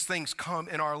of these things come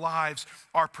in our lives,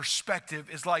 our perspective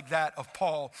is like that of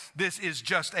Paul. This is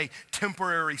just a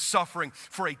temporary suffering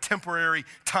for a temporary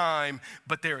time,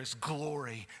 but there is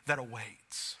glory that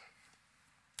awaits.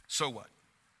 So what?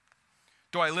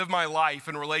 Do I live my life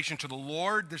in relation to the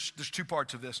Lord? There's two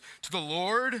parts of this. To the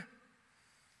Lord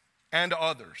and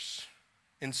others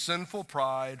in sinful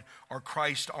pride or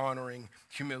Christ-honoring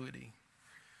humility.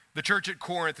 The church at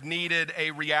Corinth needed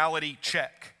a reality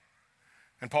check,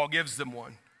 and Paul gives them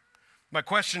one. My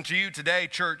question to you today,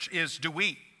 church, is do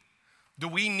we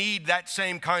need that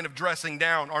same kind of dressing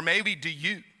down? Or maybe do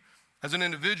you, as an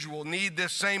individual, need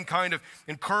this same kind of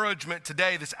encouragement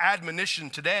today, this admonition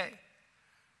today,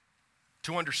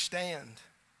 to understand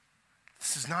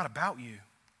this is not about you.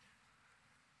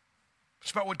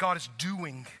 It's about what God is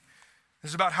doing.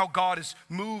 It's about how God is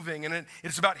moving, and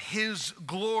it's about His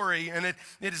glory, and it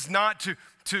is not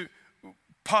to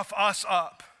puff us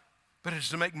up, but it is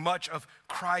to make much of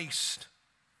Christ.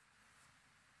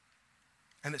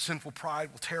 And that sinful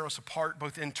pride will tear us apart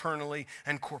both internally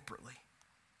and corporately.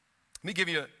 Let me give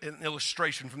you an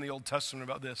illustration from the Old Testament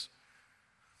about this.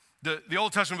 The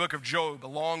Old Testament book of Job, a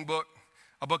long book,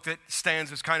 a book that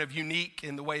stands as kind of unique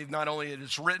in the way not only it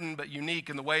is written, but unique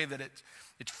in the way that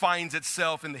it finds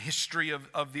itself in the history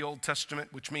of the Old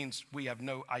Testament, which means we have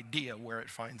no idea where it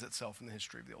finds itself in the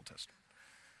history of the Old Testament.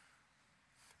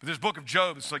 But this book of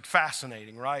Job is like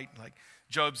fascinating, right? Like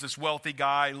Job's this wealthy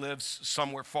guy, lives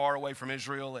somewhere far away from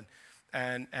Israel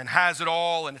and has it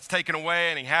all, and it's taken away,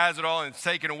 and he has it all, and it's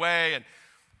taken away. And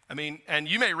I mean, and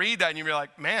you may read that and you'd be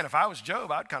like, man, if I was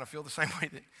Job, I'd kind of feel the same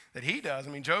way that he does. I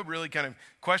mean, Job really kind of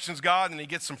questions God, and he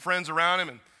gets some friends around him,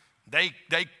 and they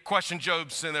question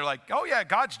Job's sin. They're like, oh yeah,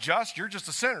 God's just. You're just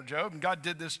a sinner, Job, and God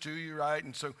did this to you, right?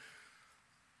 And so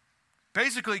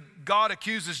basically Job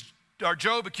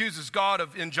accuses God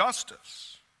of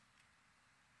injustice.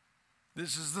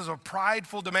 This is a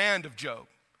prideful demand of Job.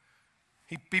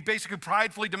 He basically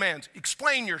pridefully demands,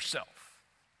 explain yourself.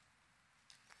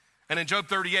 And in Job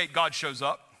 38, God shows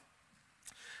up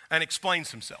and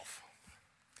explains himself.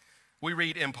 We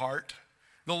read in part,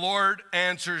 the Lord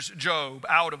answers Job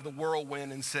out of the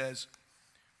whirlwind and says,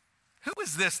 who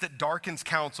is this that darkens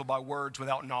counsel by words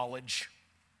without knowledge?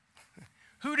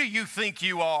 Who do you think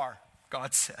you are?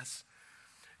 God says.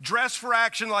 Dress for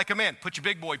action like a man. Put your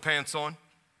big boy pants on.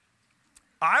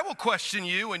 I will question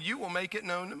you and you will make it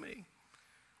known to me.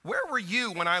 Where were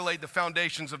you when I laid the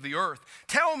foundations of the earth?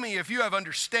 Tell me if you have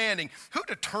understanding. Who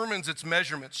determines its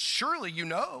measurements? Surely you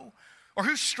know. Or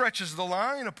who stretches the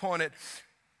line upon it?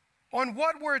 On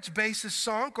what were its bases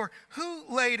sunk? Or who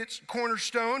laid its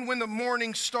cornerstone when the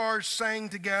morning stars sang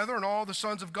together and all the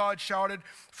sons of God shouted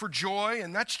for joy?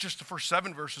 And that's just the first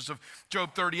 7 verses of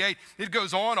Job 38. It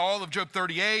goes on, all of Job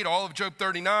 38, all of Job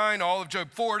 39, all of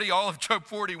Job 40, all of Job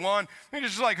 41. And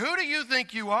it's just like, who do you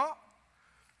think you are?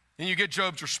 And you get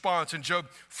Job's response. In Job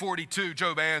 42,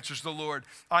 Job answers the Lord,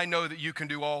 I know that you can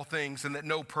do all things and that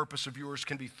no purpose of yours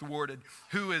can be thwarted.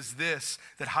 Who is this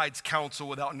that hides counsel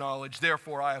without knowledge?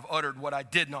 Therefore I have uttered what I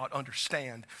did not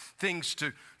understand, things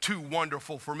too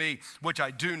wonderful for me, which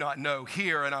I do not know.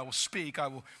 Hear and I will speak. I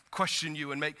will question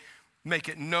you and make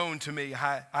it known to me.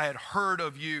 I had heard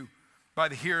of you by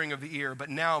the hearing of the ear,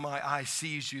 but now my eye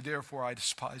sees you. Therefore I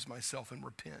despise myself and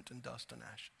repent in dust and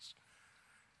ashes.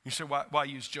 You say, why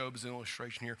use Job as an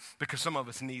illustration here? Because some of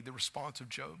us need the response of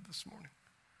Job this morning.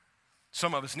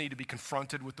 Some of us need to be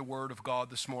confronted with the word of God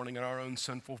this morning in our own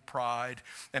sinful pride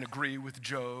and agree with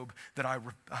Job that I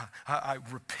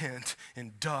repent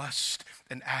in dust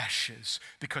and ashes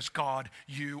because God,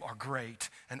 you are great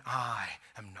and I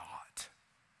am not.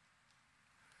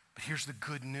 But here's the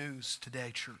good news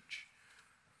today, church.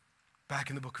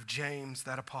 Back in the book of James,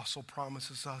 that apostle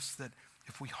promises us that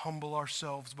if we humble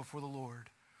ourselves before the Lord,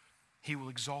 He will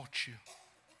exalt you.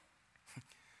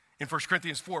 In 1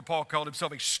 Corinthians 4, Paul called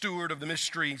himself a steward of the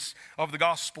mysteries of the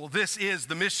gospel. This is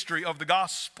the mystery of the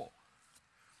gospel,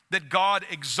 that God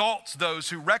exalts those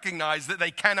who recognize that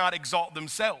they cannot exalt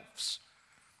themselves.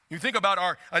 You think about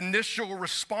our initial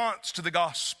response to the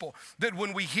gospel, that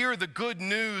when we hear the good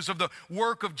news of the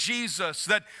work of Jesus,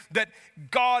 that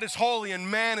God is holy and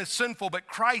man is sinful, but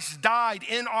Christ died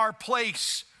in our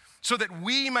place so that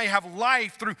we may have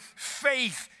life through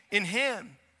faith in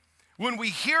Him. When we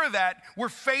hear that, we're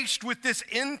faced with this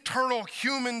internal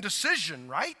human decision,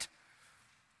 right?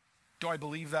 Do I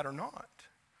believe that or not?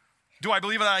 Do I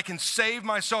believe that I can save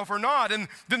myself or not? And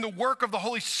then the work of the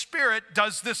Holy Spirit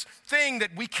does this thing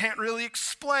that we can't really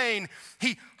explain.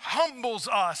 He humbles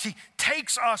us. He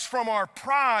takes us from our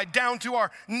pride down to our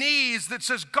knees that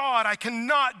says, God, I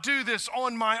cannot do this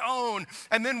on my own.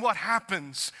 And then what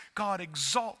happens? God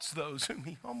exalts those whom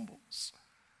He humbles.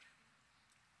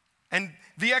 And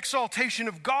the exaltation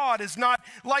of God is not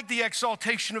like the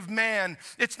exaltation of man.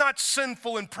 It's not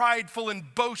sinful and prideful and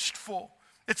boastful.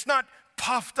 It's not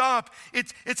puffed up.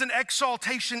 It's an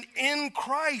exaltation in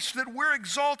Christ, that we're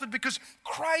exalted because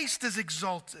Christ is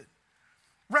exalted.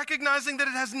 recognizing that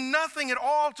it has nothing at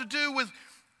all to do with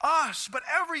us, but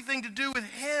everything to do with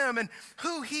him and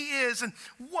who he is and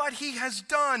what he has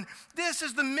done. This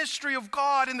is the mystery of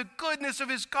God and the goodness of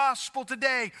his gospel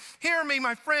today. Hear me,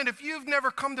 my friend, if you've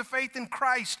never come to faith in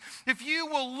Christ, if you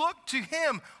will look to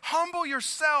him, humble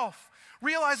yourself,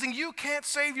 realizing you can't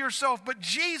save yourself, but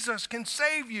Jesus can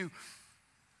save you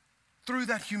through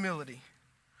that humility,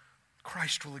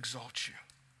 Christ will exalt you.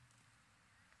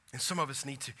 And some of us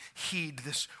need to heed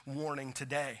this warning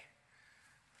today.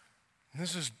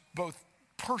 This is both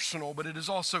personal, but it is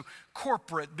also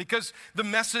corporate, because the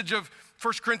message of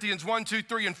 1 Corinthians 1, 2,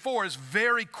 3, and 4 is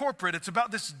very corporate. It's about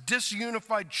this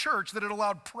disunified church that had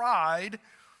allowed pride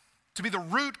to be the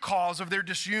root cause of their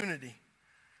disunity.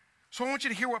 So I want you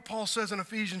to hear what Paul says in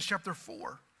Ephesians chapter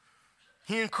 4.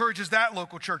 He encourages that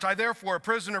local church. I, therefore, a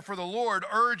prisoner for the Lord,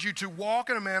 urge you to walk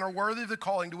in a manner worthy of the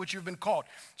calling to which you've been called.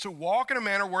 So walk in a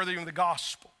manner worthy of the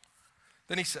gospel.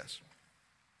 Then he says,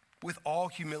 with all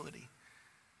humility.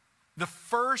 The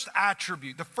first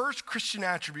attribute, the first Christian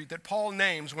attribute that Paul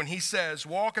names when he says,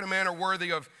 walk in a manner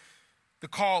worthy of the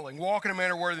calling, walk in a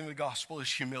manner worthy of the gospel,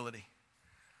 is humility.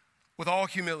 With all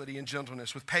humility and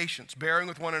gentleness, with patience, bearing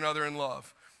with one another in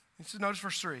love. He says, notice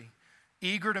verse 3,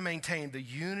 eager to maintain the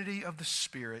unity of the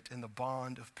Spirit in the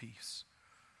bond of peace.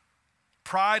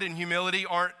 Pride and humility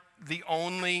aren't the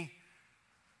only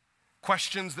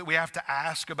questions that we have to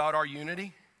ask about our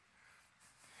unity,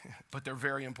 but they're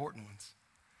very important ones.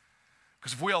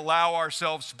 Because if we allow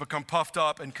ourselves to become puffed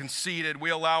up and conceited,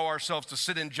 we allow ourselves to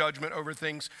sit in judgment over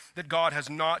things that God has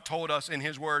not told us in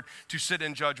his word to sit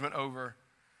in judgment over,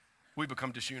 we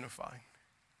become disunified.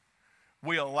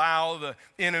 We allow the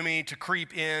enemy to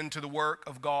creep into the work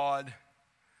of God,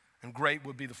 and great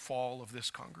would be the fall of this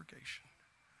congregation.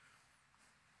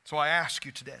 So I ask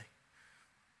you today,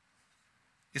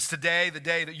 is today the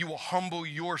day that you will humble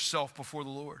yourself before the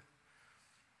Lord?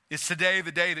 Is today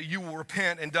the day that you will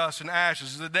repent in dust and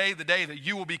ashes? Is the day that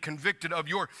you will be convicted of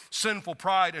your sinful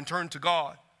pride and turn to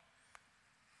God?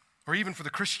 Or even for the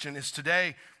Christian, is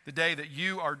today the day that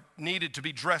you are needed to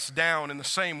be dressed down in the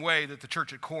same way that the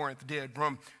church at Corinth did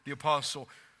from the apostle?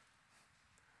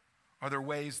 Are there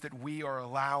ways that we are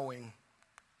allowing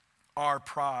our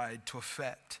pride to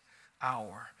affect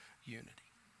our unity?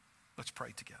 Let's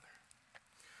pray together.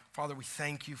 Father, we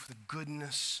thank you for the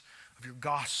goodness of your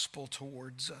gospel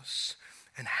towards us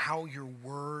and how your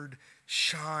word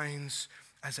shines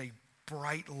as a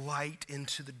bright light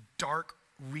into the dark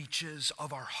reaches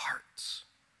of our hearts.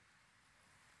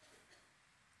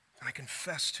 And I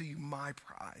confess to you my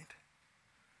pride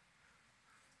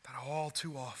that I all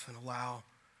too often allow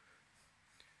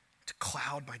to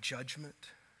cloud my judgment,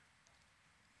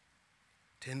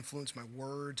 to influence my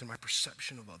words and my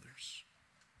perception of others.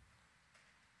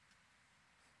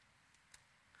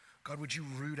 God, would you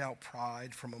root out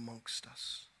pride from amongst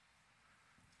us?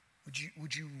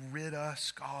 Would you rid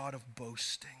us, God, of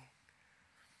boasting?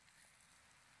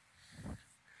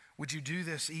 Would you do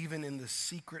this even in the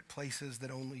secret places that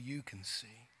only you can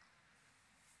see?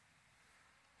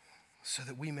 So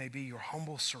that we may be your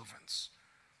humble servants,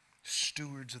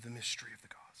 stewards of the mystery of the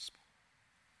gospel.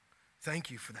 Thank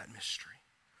you for that mystery.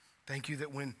 Thank you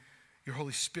that when your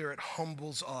Holy Spirit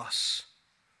humbles us,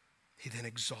 he then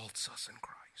exalts us in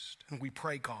Christ. And we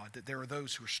pray, God, that there are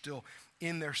those who are still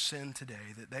in their sin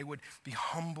today, that they would be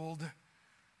humbled,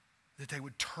 that they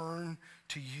would turn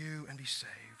to you and be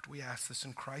saved. We ask this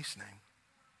in Christ's name.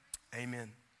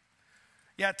 Amen.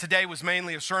 Yeah, today was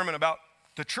mainly a sermon about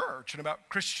the church and about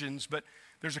Christians, but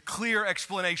there's a clear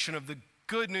explanation of the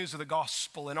good news of the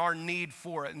gospel and our need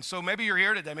for it. And so maybe you're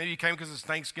here today. Maybe you came because it's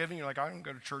Thanksgiving. You're like, I don't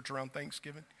go to church around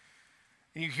Thanksgiving.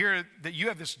 And you hear that you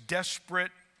have this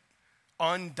desperate,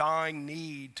 undying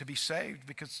need to be saved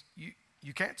because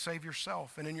you can't save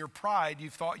yourself. And in your pride,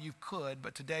 you thought you could,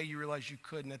 but today you realize you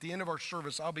couldn't. At the end of our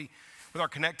service, I'll be with our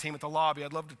Connect team at the lobby.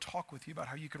 I'd love to talk with you about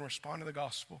how you can respond to the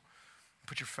gospel and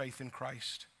put your faith in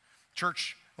Christ.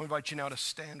 Church, I invite you now to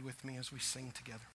stand with me as we sing together.